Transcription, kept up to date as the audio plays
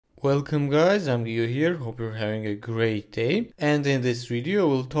Welcome guys, I'm Gio here, hope you're having a great day. And in this video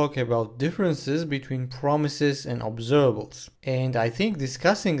we'll talk about differences between promises and observables. And I think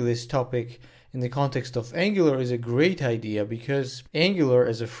discussing this topic in the context of Angular is a great idea because Angular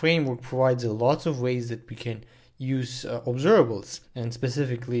as a framework provides a lot of ways that we can use observables, and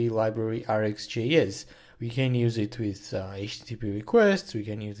specifically library RxJS. We can use it with HTTP requests, we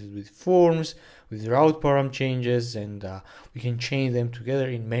can use it with forms, with route param changes, and we can chain them together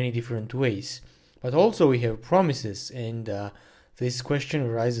in many different ways. But also we have promises, and this question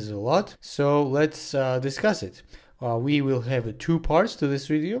arises a lot, so let's discuss it. We will have two parts to this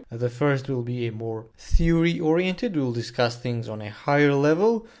video. The first will be a more theory-oriented. We'll discuss things on a higher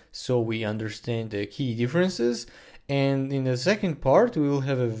level so we understand the key differences. And in the second part, we will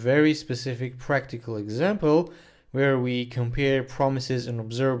have a very specific practical example where we compare promises and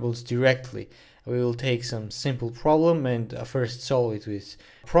observables directly. We will take some simple problem and first solve it with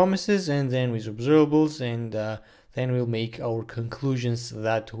promises and then with observables, and then we'll make our conclusions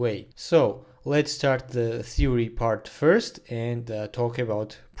that way. So let's start the theory part first and talk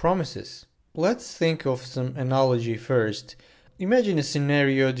about promises. Let's think of some analogy first. Imagine a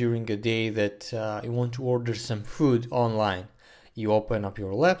scenario during a day that you want to order some food online. You open up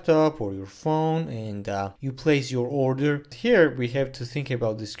your laptop or your phone and you place your order. Here we have to think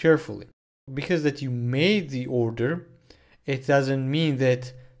about this carefully. Because that you made the order, it doesn't mean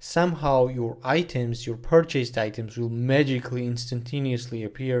that somehow your items, your purchased items, will magically instantaneously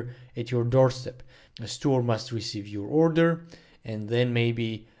appear at your doorstep. A store must receive your order and then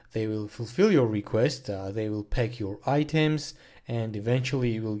maybe they will fulfill your request, they will pack your items, and eventually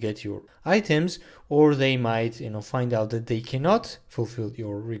you will get your items, or they might find out that they cannot fulfill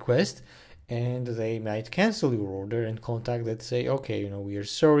your request and they might cancel your order and contact that say, okay, we are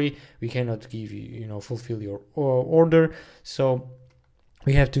sorry, we cannot give you, fulfill your order, so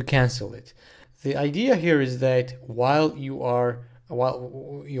we have to cancel it. The idea here is that while you're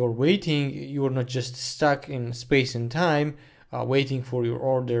waiting, you are not just stuck in space and time waiting for your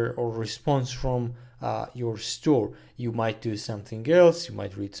order or response from your store. You might do something else, you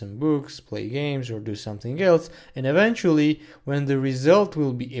might read some books, play games, or do something else, and eventually when the result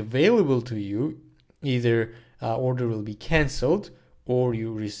will be available to you, either order will be cancelled or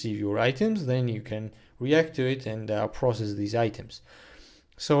you receive your items, then you can react to it and process these items.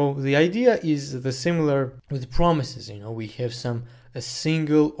 So the idea is the similar with promises. We have a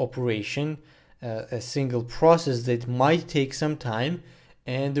single operation, a single process that might take some time,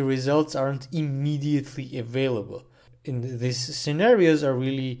 and the results aren't immediately available. In these scenarios are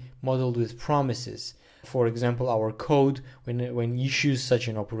really modeled with promises. For example, our code, when issues such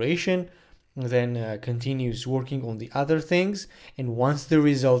an operation, then continues working on the other things, and once the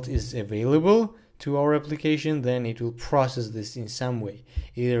result is available to our application, then it will process this in some way.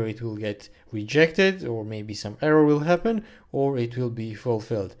 Either it will get rejected, or maybe some error will happen, or it will be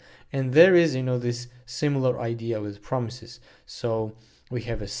fulfilled. And there is, this similar idea with promises. So we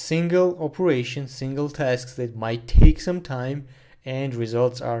have a single operation, single tasks that might take some time, and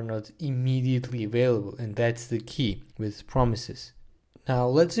results are not immediately available. And that's the key with promises. Now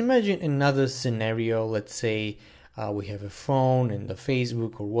let's imagine another scenario. Let's say we have a phone and a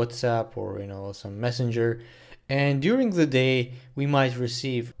Facebook or WhatsApp or some messenger, and during the day we might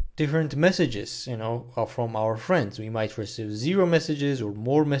receive different messages from our friends. We might receive 0 messages or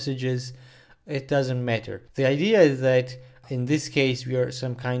more messages. It doesn't matter. The idea is that in this case we are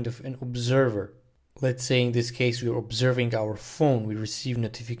some kind of an observer. Let's say in this case we are observing our phone. We receive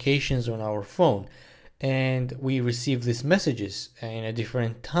notifications on our phone and we receive these messages in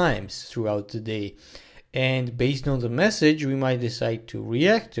different times throughout the day. And based on the message, we might decide to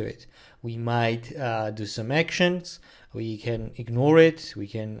react to it. We might do some actions, we can ignore it, we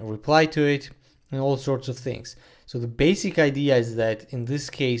can reply to it, and all sorts of things. So the basic idea is that in this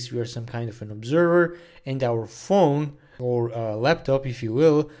case, we are some kind of an observer, and our phone, or laptop, if you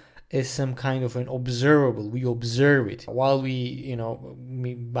will, is some kind of an observable. We observe it. While we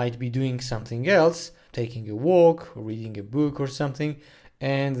might be doing something else, taking a walk, or reading a book or something,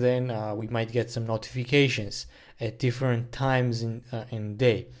 and then we might get some notifications at different times in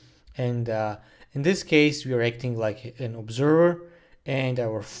day. And in this case, we are acting like an observer, and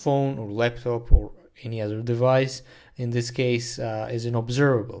our phone or laptop or any other device, in this case, is an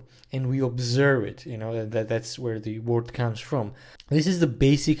observable. And we observe it, that's where the word comes from. This is the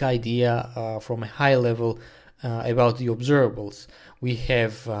basic idea from a high level about the observables. We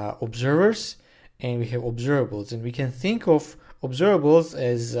have observers and we have observables, and we can think of observables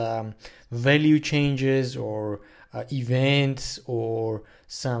as value changes or events or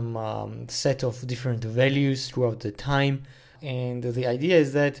some set of different values throughout the time And the idea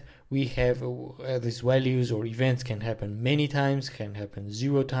is that we have these values or events can happen many times, can happen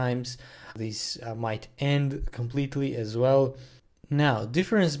 0 times. These might end completely as well. Now,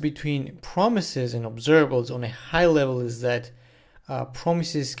 difference between promises and observables on a high level is that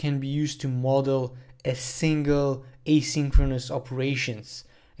promises can be used to model a single asynchronous operations.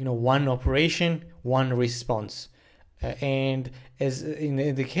 One operation, one response. And as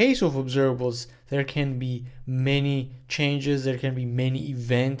in the case of observables, there can be many changes, there can be many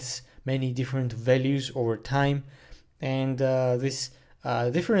events, many different values over time. And this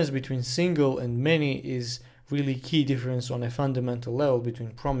difference between single and many is really key difference on a fundamental level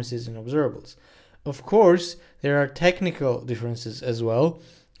between promises and observables. Of course, there are technical differences as well.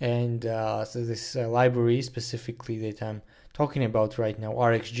 And so this library specifically that I'm talking about right now,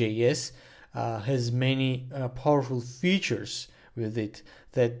 RxJS, has many powerful features with it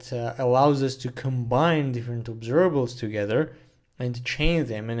that allows us to combine different observables together and chain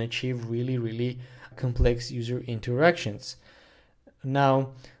them and achieve really complex user interactions.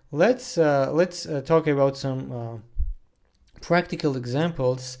 Now let's talk about some practical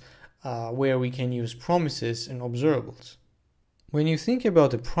examples where we can use promises and observables. When you think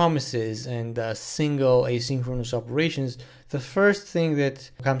about the promises and single asynchronous operations, the first thing that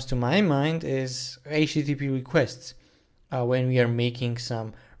comes to my mind is HTTP requests. When we are making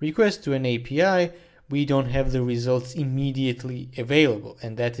some request to an API, we don't have the results immediately available,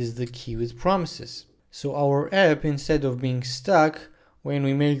 and that is the key with promises. So our app, instead of being stuck when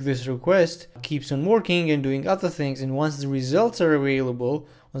we make this request, keeps on working and doing other things, and once the results are available,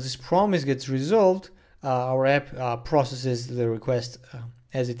 once this promise gets resolved, our app processes the request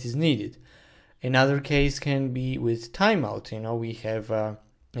as it is needed. Another case can be with timeout. We have a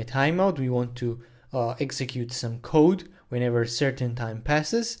timeout. We want to execute some code whenever a certain time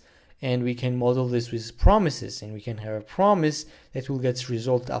passes, and we can model this with promises, and we can have a promise that will get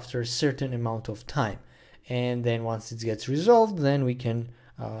resolved after a certain amount of time. And then once it gets resolved, then we can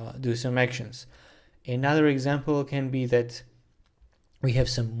do some actions. Another example can be that we have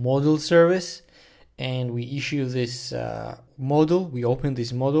some model service, and we issue this model, we open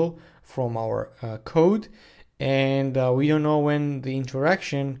this model from our code, and we don't know when the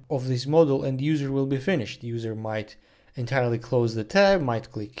interaction of this model and the user will be finished. The user might entirely close the tab,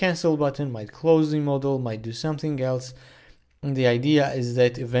 might click cancel button, might close the model, might do something else. And the idea is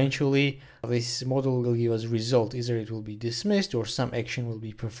that eventually this model will give us a result. Either it will be dismissed or some action will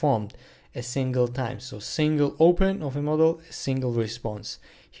be performed a single time. So single open of a model, a single response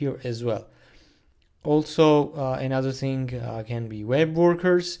here as well. Also, another thing can be web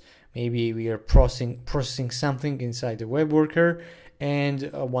workers. Maybe we are processing something inside the web worker, and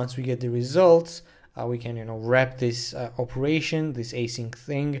once we get the results, we can wrap this operation, this async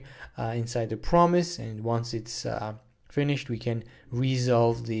thing, inside the promise, and once it's finished, we can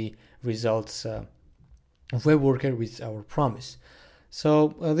resolve the results of web worker with our promise.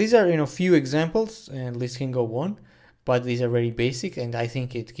 So these are few examples, and list can go on. But these are very basic, and I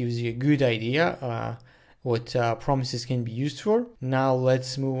think it gives you a good idea what promises can be used for. Now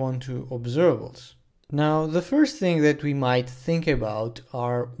let's move on to observables. Now the first thing that we might think about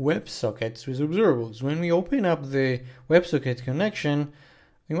are WebSockets with observables. When we open up the WebSocket connection,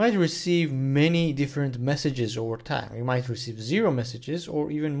 we might receive many different messages over time. We might receive 0 messages or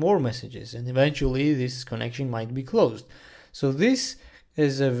even more messages, and eventually this connection might be closed. So this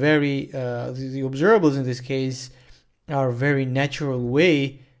is a very, the observables in this case are a very natural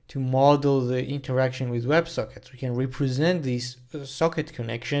way to model the interaction with WebSockets. We can represent this socket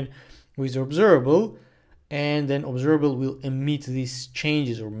connection with observable, and then observable will emit these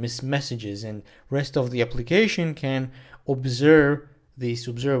changes or messages, and rest of the application can observe this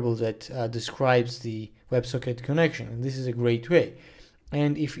observable that describes the WebSocket connection. And this is a great way.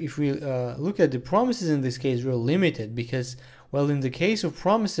 And if we look at the promises in this case, we're limited because, well, in the case of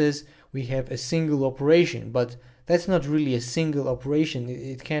promises, we have a single operation, but that's not really a single operation.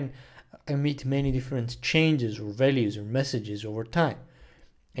 It can emit many different changes or values or messages over time.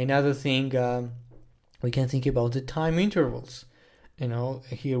 Another thing, we can think about the time intervals.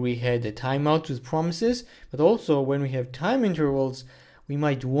 Here we had a timeout with promises, but also when we have time intervals, we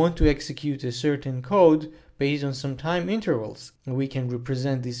might want to execute a certain code based on some time intervals. And we can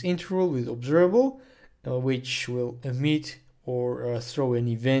represent this interval with observable, which will emit or throw an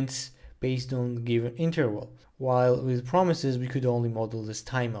event based on the given interval. While with promises, we could only model this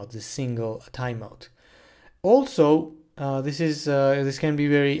timeout, this single timeout. Also, this can be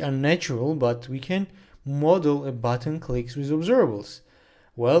very unnatural, but we can model a button clicks with observables.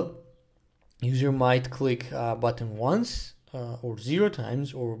 Well, user might click a button once or 0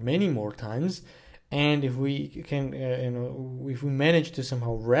 times or many more times, And if we can, if we manage to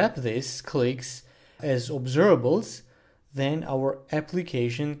somehow wrap these clicks as observables, then our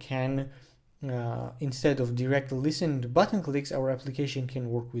application can, instead of directly listening to button clicks, our application can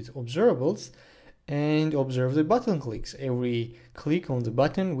work with observables and observe the button clicks. Every click on the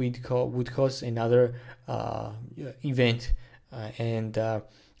button would cause another event, and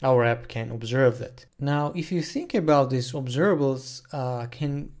our app can observe that. Now, if you think about these observables,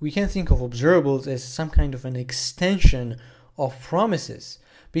 we can think of observables as some kind of an extension of promises,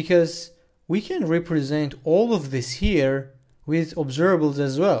 because we can represent all of this here with observables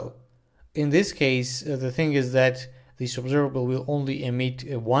as well. In this case, the thing is that this observable will only emit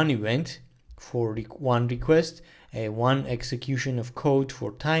one event for one request, one execution of code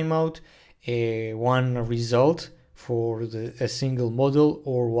for timeout, one result for a single model,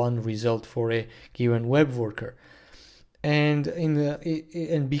 or one result for a given web worker. And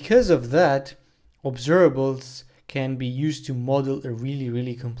because of that, observables can be used to model a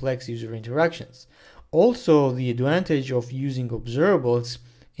really complex user interactions. Also, the advantage of using observables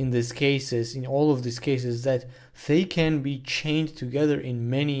in all of these cases, that they can be chained together in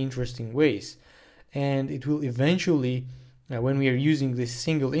many interesting ways. And it will eventually, when we are using this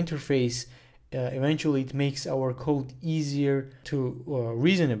single interface, eventually it makes our code easier to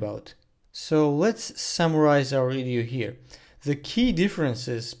reason about. So let's summarize our video here. The key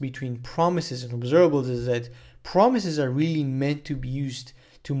differences between promises and observables is that promises are really meant to be used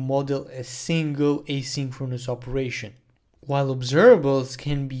to model a single asynchronous operation, while observables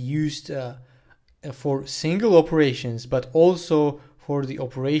can be used for single operations, but also for the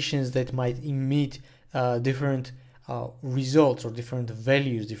operations that might emit different results or different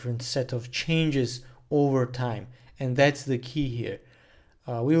values, different set of changes over time. And that's the key here.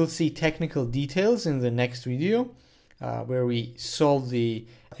 We will see technical details in the next video, where we solve the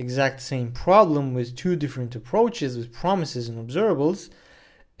exact same problem with two different approaches, with promises and observables.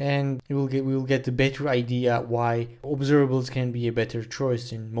 And we will get a better idea why observables can be a better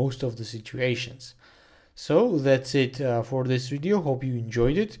choice in most of the situations. So that's it for this video. Hope you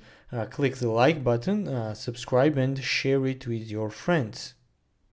enjoyed it. Click the like button, subscribe, and share it with your friends.